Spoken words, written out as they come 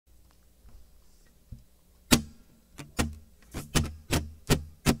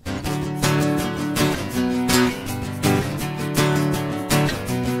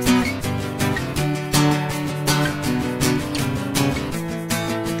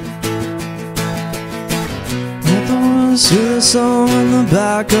words to the song on the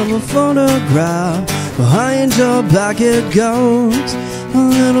back of a photograph. Behind your back it goes a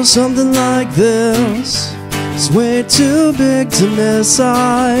little something like this. It's way too big to miss.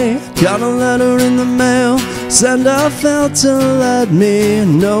 I got a letter in the mail, sender felt to let me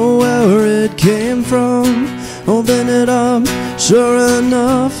know where it came from. Open it up, sure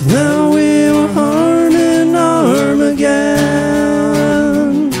enough, there we were in Armageddon.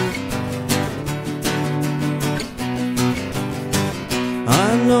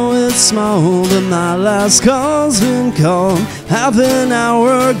 I know it's small, but my last call's been called half an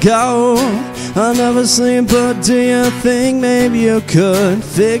hour ago. I never sleep, but do you think maybe you could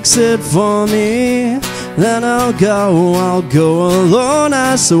fix it for me? Then I'll go alone,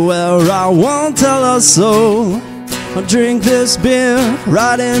 I swear I won't tell a soul. I'll drink this beer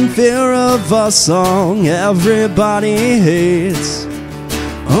right in fear of a song everybody hates.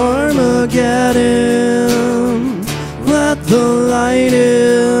 Armageddon, let the light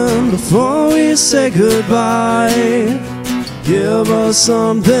in before we say goodbye. Give us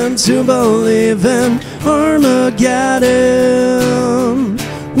something to believe in. Armageddon,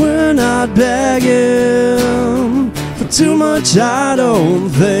 we're not begging for too much, I don't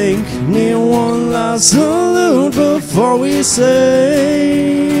think. Need one last salute before we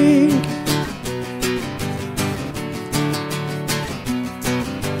sink.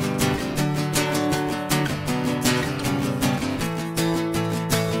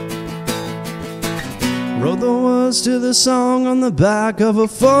 Wrote the words to the song on the back of a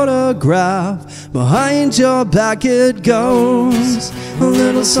photograph. Behind your back it goes a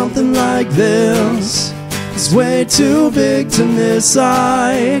little something like this. It's way too big to miss.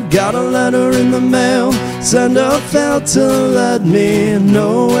 I got a letter in the mail, sender felt to let me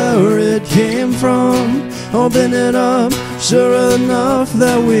know where it came from. Open it up, sure enough,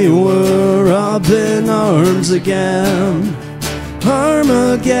 that we were up in arms again.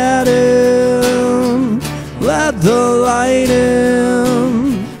 Armageddon, let the light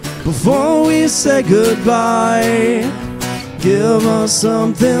in before we say goodbye. Give us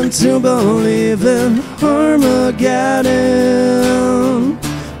something to believe in. Armageddon,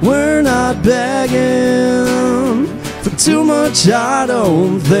 we're not begging for too much, I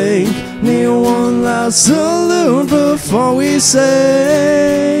don't think. Need one last salute before we sink.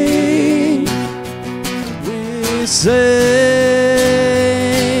 We sink.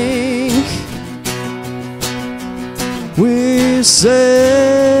 We sink.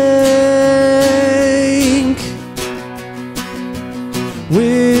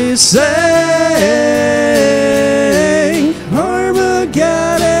 We sink.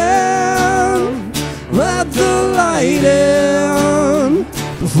 Armageddon, let the light in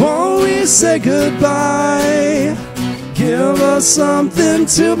before we say goodbye. Give us something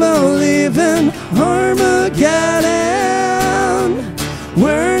to believe in. Armageddon,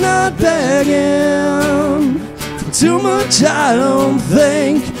 we're not begging for too much, I don't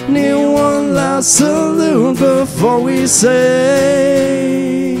think. Need one last salute before we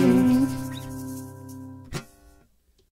say